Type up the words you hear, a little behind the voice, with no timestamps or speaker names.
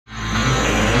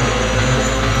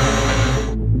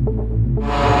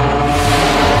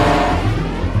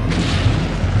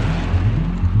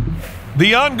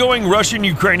The ongoing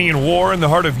Russian-Ukrainian war in the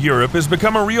heart of Europe has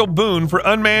become a real boon for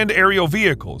unmanned aerial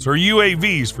vehicles, or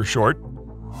UAVs for short.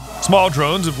 Small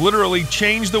drones have literally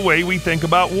changed the way we think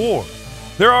about war.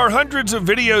 There are hundreds of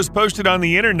videos posted on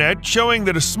the internet showing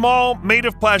that a small,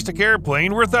 made-of-plastic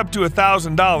airplane worth up to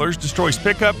 $1,000 destroys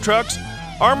pickup trucks,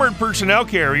 armored personnel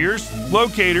carriers,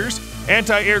 locators,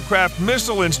 anti-aircraft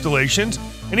missile installations,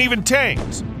 and even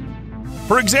tanks.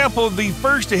 For example, the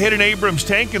first to hit an Abrams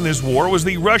tank in this war was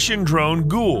the Russian drone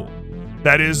Ghoul.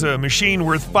 That is, a machine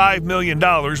worth $5 million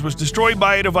was destroyed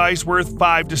by a device worth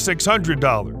 $500 to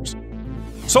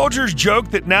 $600. Soldiers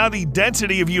joke that now the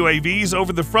density of UAVs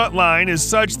over the front line is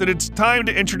such that it's time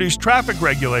to introduce traffic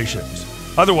regulations.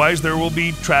 Otherwise, there will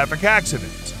be traffic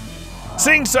accidents.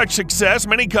 Seeing such success,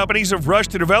 many companies have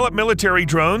rushed to develop military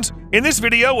drones. In this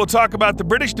video, we'll talk about the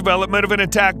British development of an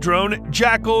attack drone,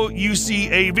 Jackal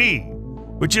UCAV,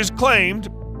 which is claimed...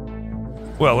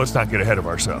 Well, let's not get ahead of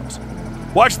ourselves.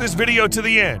 Watch this video to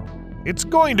the end. It's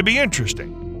going to be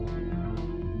interesting.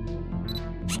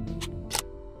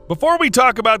 Before we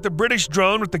talk about the British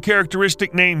drone with the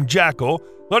characteristic name Jackal,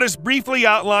 let us briefly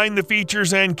outline the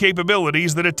features and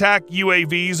capabilities that attack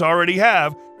UAVs already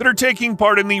have that are taking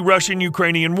part in the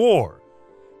Russian-Ukrainian war.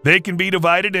 They can be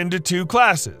divided into two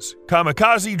classes: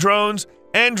 kamikaze drones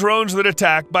and drones that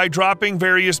attack by dropping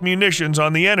various munitions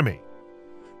on the enemy.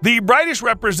 The brightest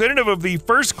representative of the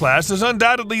first class is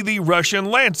undoubtedly the Russian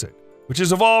Lancet, which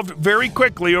has evolved very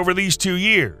quickly over these 2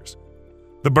 years.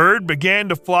 The bird began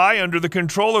to fly under the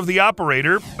control of the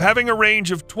operator, having a range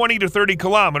of 20 to 30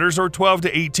 kilometers or 12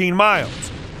 to 18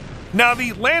 miles. Now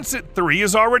the Lancet 3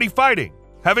 is already fighting,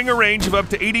 having a range of up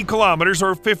to 80 kilometers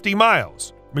or 50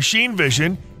 miles, machine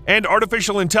vision, and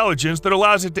artificial intelligence that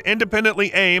allows it to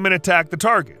independently aim and attack the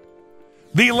target.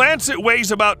 The Lancet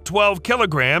weighs about 12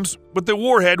 kilograms, with the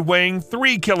warhead weighing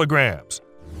 3 kilograms.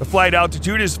 The flight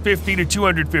altitude is 50 to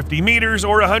 250 meters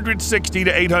or 160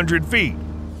 to 800 feet.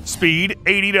 Speed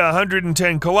 80 to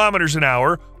 110 kilometers an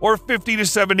hour or 50 to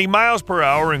 70 miles per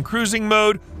hour in cruising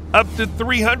mode, up to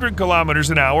 300 kilometers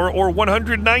an hour or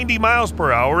 190 miles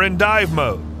per hour in dive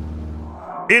mode.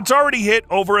 It's already hit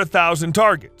over 1,000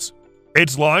 targets.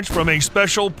 It's launched from a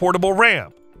special portable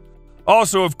ramp.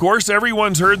 Also, of course,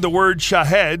 everyone's heard the word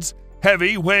Shaheds,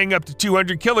 heavy, weighing up to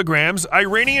 200 kilograms,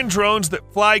 Iranian drones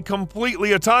that fly completely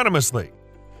autonomously.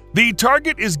 The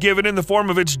target is given in the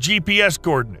form of its GPS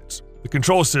coordinates. The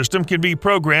control system can be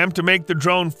programmed to make the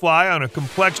drone fly on a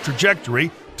complex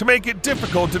trajectory to make it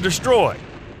difficult to destroy.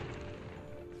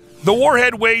 The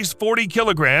warhead weighs 40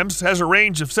 kilograms, has a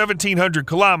range of 1,700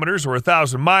 kilometers or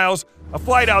 1,000 miles, a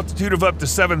flight altitude of up to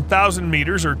 7,000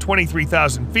 meters or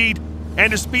 23,000 feet,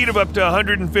 and a speed of up to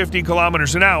 150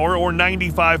 kilometers an hour or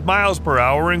 95 miles per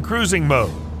hour in cruising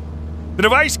mode. The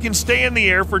device can stay in the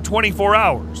air for 24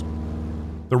 hours.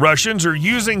 The Russians are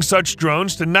using such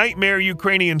drones to nightmare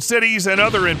Ukrainian cities and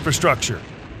other infrastructure.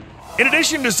 In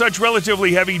addition to such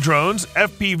relatively heavy drones,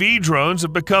 FPV drones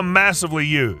have become massively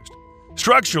used.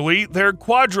 Structurally, they're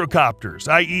quadrocopters,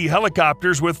 i.e.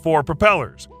 helicopters with 4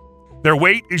 propellers. Their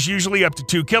weight is usually up to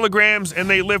 2 kilograms and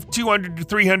they lift 200 to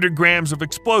 300 grams of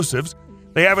explosives.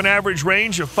 They have an average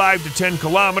range of 5 to 10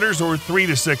 kilometers or 3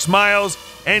 to 6 miles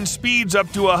and speeds up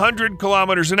to 100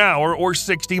 kilometers an hour or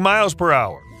 60 miles per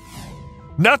hour.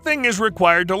 Nothing is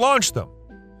required to launch them.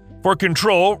 For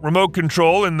control, remote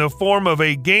control in the form of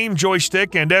a game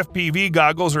joystick and FPV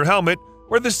goggles or helmet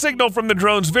where the signal from the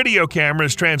drone's video camera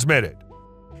is transmitted.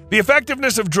 The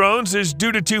effectiveness of drones is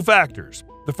due to 2 factors.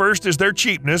 The first is their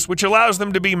cheapness, which allows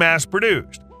them to be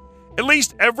mass-produced. At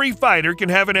least every fighter can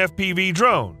have an FPV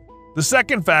drone. The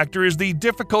second factor is the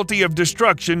difficulty of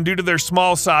destruction due to their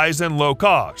small size and low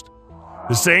cost.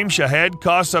 The same Shahed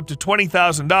costs up to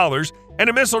 $20,000, and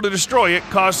a missile to destroy it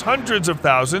costs hundreds of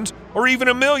thousands or even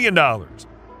 $1 million.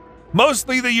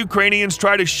 Mostly the Ukrainians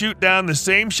try to shoot down the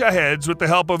same Shaheds with the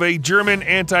help of a German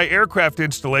anti-aircraft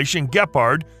installation,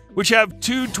 Gepard, which have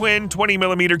 2 twin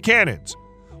 20mm cannons,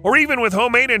 or even with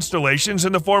homemade installations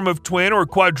in the form of twin or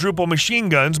quadruple machine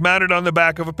guns mounted on the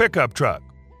back of a pickup truck.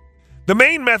 The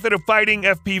main method of fighting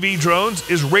FPV drones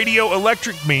is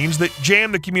radio-electric means that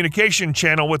jam the communication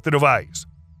channel with the device.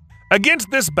 Against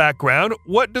this background,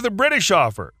 what do the British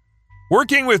offer?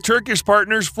 Working with Turkish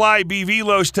partners Fly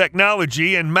BVLOS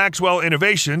Technology and Maxwell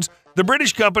Innovations, the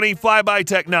British company Flyby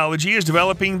Technology is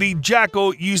developing the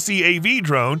Jackal UCAV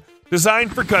drone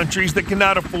designed for countries that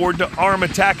cannot afford to arm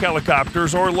attack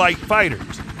helicopters or light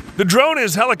fighters. The drone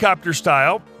is helicopter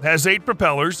style, has 8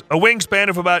 propellers, a wingspan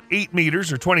of about 8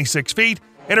 meters or 26 feet,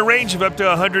 and a range of up to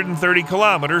 130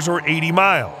 kilometers or 80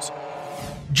 miles.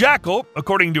 Jackal,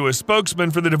 according to a spokesman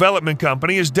for the development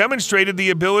company, has demonstrated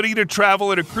the ability to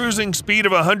travel at a cruising speed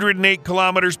of 108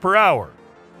 kilometers per hour.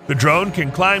 The drone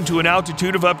can climb to an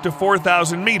altitude of up to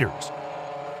 4,000 meters.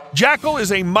 Jackal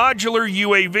is a modular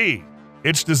UAV.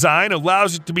 Its design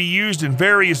allows it to be used in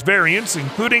various variants,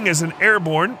 including as an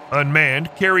airborne,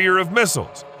 unmanned carrier of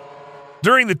missiles.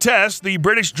 During the test, the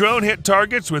British drone hit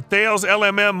targets with Thales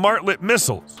LMM Martlet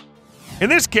missiles. In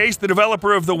this case, the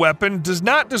developer of the weapon does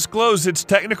not disclose its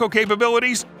technical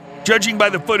capabilities. Judging by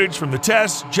the footage from the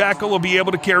test, Jackal will be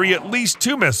able to carry at least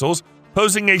 2 missiles,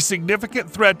 posing a significant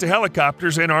threat to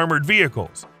helicopters and armored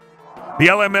vehicles. The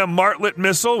LMM Martlet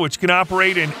missile, which can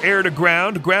operate in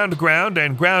air-to-ground, ground-to-ground,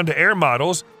 and ground-to-air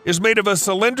models, is made of a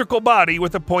cylindrical body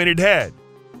with a pointed head.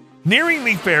 Nearing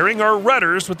the fairing are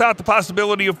rudders without the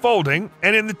possibility of folding,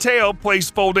 and in the tail place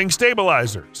folding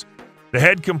stabilizers. The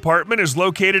head compartment is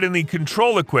located in the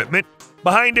control equipment.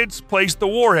 Behind it's placed the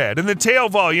warhead, and the tail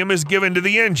volume is given to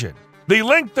the engine. The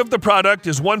length of the product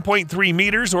is 1.3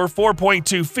 meters or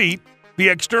 4.2 feet. The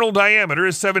external diameter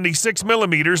is 76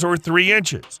 millimeters or 3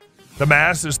 inches. The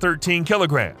mass is 13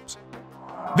 kilograms.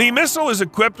 The missile is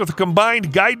equipped with a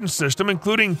combined guidance system,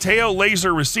 including tail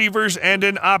laser receivers and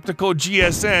an optical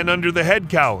GSN under the head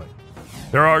cowling.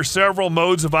 There are several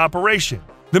modes of operation.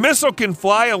 The missile can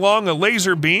fly along a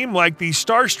laser beam like the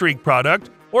Starstreak product,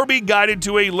 or be guided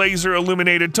to a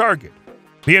laser-illuminated target.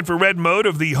 The infrared mode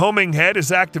of the homing head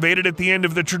is activated at the end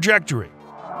of the trajectory.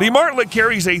 The Martlet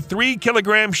carries a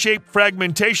 3-kilogram shaped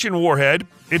fragmentation warhead.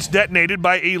 It's detonated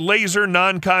by a laser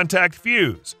non-contact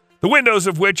fuse, the windows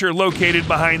of which are located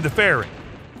behind the fairing.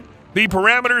 The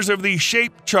parameters of the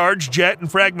shape, charge, jet, and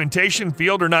fragmentation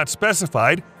field are not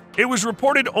specified. It was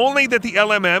reported only that the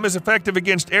LMM is effective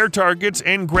against air targets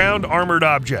and ground armored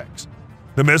objects.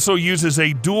 The missile uses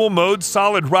a dual-mode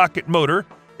solid rocket motor.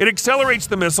 It accelerates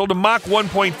the missile to Mach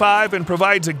 1.5 and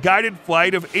provides a guided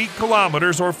flight of 8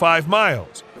 kilometers or 5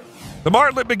 miles. The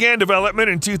Martlet began development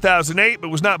in 2008 but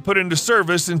was not put into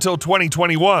service until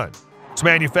 2021. It's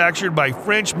manufactured by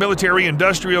French military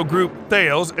industrial group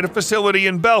Thales at a facility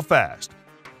in Belfast.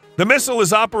 The missile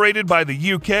is operated by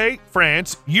the UK,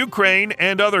 France, Ukraine,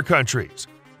 and other countries.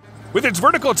 With its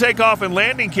vertical takeoff and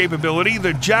landing capability,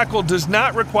 the Jackal does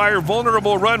not require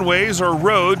vulnerable runways or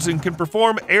roads and can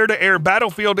perform air-to-air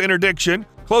battlefield interdiction,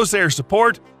 close air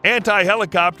support,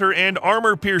 anti-helicopter, and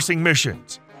armor-piercing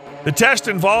missions. The test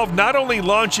involved not only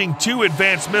launching 2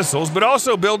 advanced missiles, but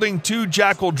also building 2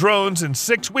 Jackal drones in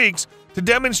 6 weeks to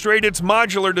demonstrate its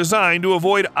modular design to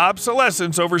avoid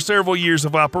obsolescence over several years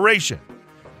of operation.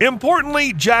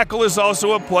 Importantly, Jackal is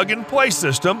also a plug-and-play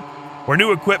system where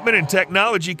new equipment and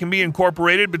technology can be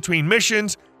incorporated between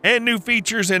missions and new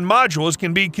features and modules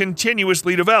can be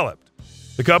continuously developed.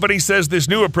 The company says this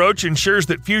new approach ensures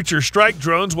that future strike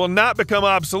drones will not become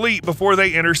obsolete before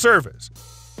they enter service.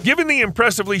 Given the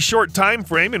impressively short time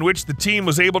frame in which the team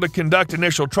was able to conduct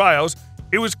initial trials,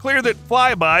 it was clear that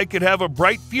flyby could have a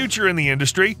bright future in the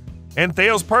industry, and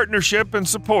Thales' partnership and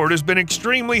support has been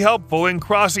extremely helpful in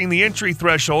crossing the entry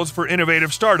thresholds for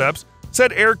innovative startups,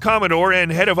 said Air Commodore and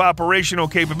Head of Operational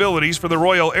Capabilities for the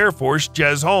Royal Air Force,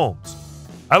 Jez Holmes.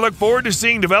 I look forward to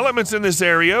seeing developments in this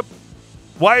area.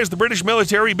 Why has the British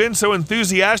military been so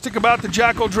enthusiastic about the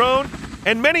Jackal drone?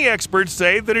 And many experts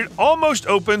say that it almost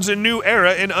opens a new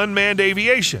era in unmanned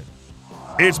aviation.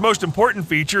 Its most important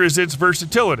feature is its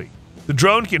versatility. The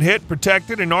drone can hit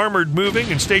protected and armored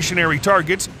moving and stationary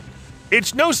targets.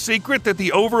 It's no secret that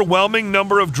the overwhelming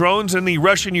number of drones in the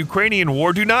Russian-Ukrainian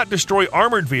war do not destroy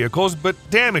armored vehicles, but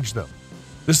damage them.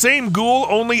 The same Ghoul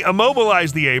only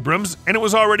immobilized the Abrams, and it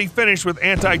was already finished with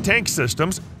anti-tank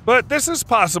systems, but this is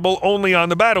possible only on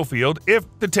the battlefield. If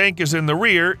the tank is in the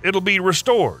rear, it'll be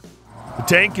restored. The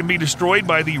tank can be destroyed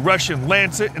by the Russian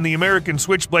Lancet and the American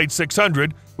Switchblade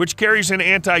 600, which carries an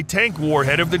anti-tank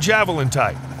warhead of the Javelin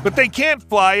type. But they can't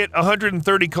fly at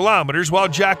 130 kilometers while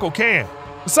Jackal can.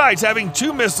 Besides having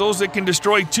 2 missiles that can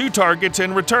destroy 2 targets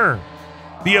in return.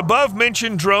 The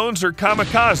above-mentioned drones are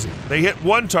kamikaze. They hit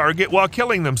 1 target while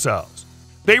killing themselves.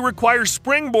 They require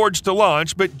springboards to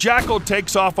launch, but Jackal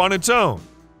takes off on its own.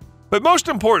 But most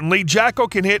importantly, Jackal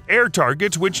can hit air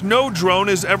targets, which no drone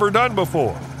has ever done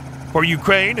before. For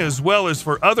Ukraine, as well as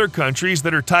for other countries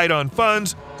that are tight on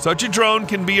funds, such a drone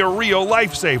can be a real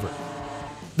lifesaver.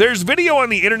 There's video on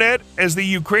the internet as the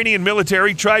Ukrainian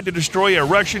military tried to destroy a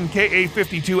Russian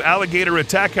Ka-52 Alligator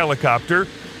attack helicopter,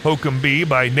 HOCM-B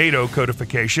by NATO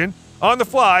codification, on the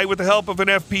fly with the help of an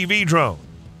FPV drone.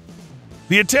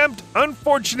 The attempt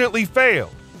unfortunately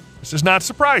failed. This is not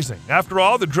surprising. After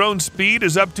all, the drone's speed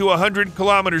is up to 100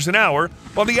 kilometers an hour,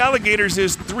 while the Alligator's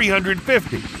is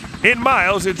 350. In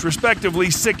miles, it's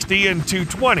respectively 60 and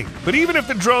 220, but even if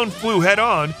the drone flew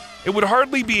head-on, it would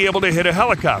hardly be able to hit a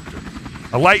helicopter.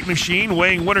 A light machine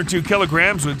weighing 1 or 2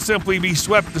 kilograms would simply be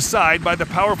swept aside by the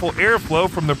powerful airflow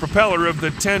from the propeller of the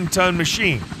 10-ton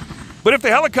machine. But if the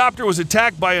helicopter was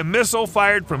attacked by a missile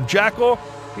fired from Jackal,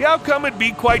 the outcome would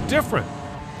be quite different.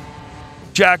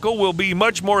 Jackal will be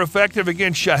much more effective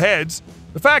against Shaheeds.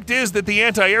 The fact is that the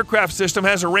anti-aircraft system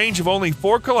has a range of only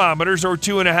 4 kilometers or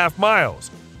 2.5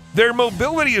 miles. Their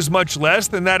mobility is much less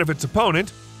than that of its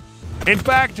opponent. In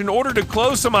fact, in order to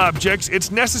close some objects,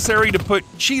 it's necessary to put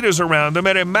cheetahs around them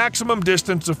at a maximum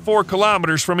distance of 4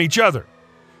 kilometers from each other.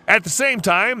 At the same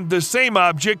time, the same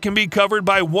object can be covered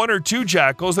by 1 or 2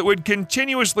 jackals that would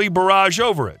continuously barrage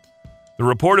over it. The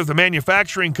report of the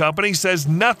manufacturing company says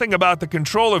nothing about the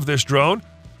control of this drone.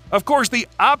 Of course, the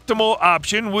optimal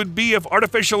option would be if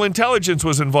artificial intelligence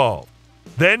was involved.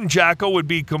 Then Jackal would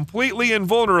be completely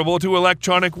invulnerable to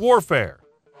electronic warfare.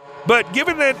 But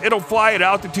given that it'll fly at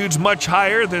altitudes much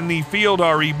higher than the field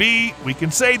REB, we can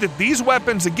say that these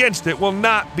weapons against it will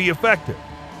not be effective.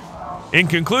 In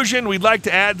conclusion, we'd like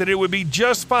to add that it would be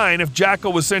just fine if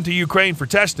Jackal was sent to Ukraine for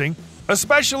testing,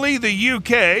 especially the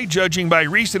UK, judging by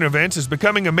recent events, is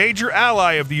becoming a major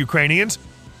ally of the Ukrainians.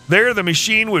 There, the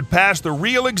machine would pass the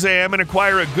real exam and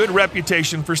acquire a good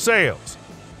reputation for sales.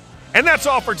 And that's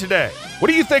all for today. What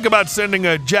do you think about sending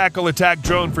a Jackal attack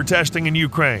drone for testing in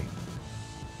Ukraine?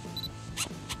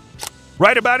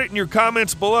 Write about it in your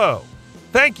comments below.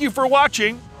 Thank you for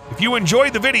watching. If you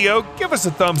enjoyed the video, give us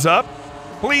a thumbs up.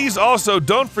 Please also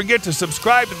don't forget to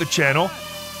subscribe to the channel,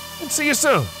 and see you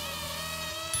soon.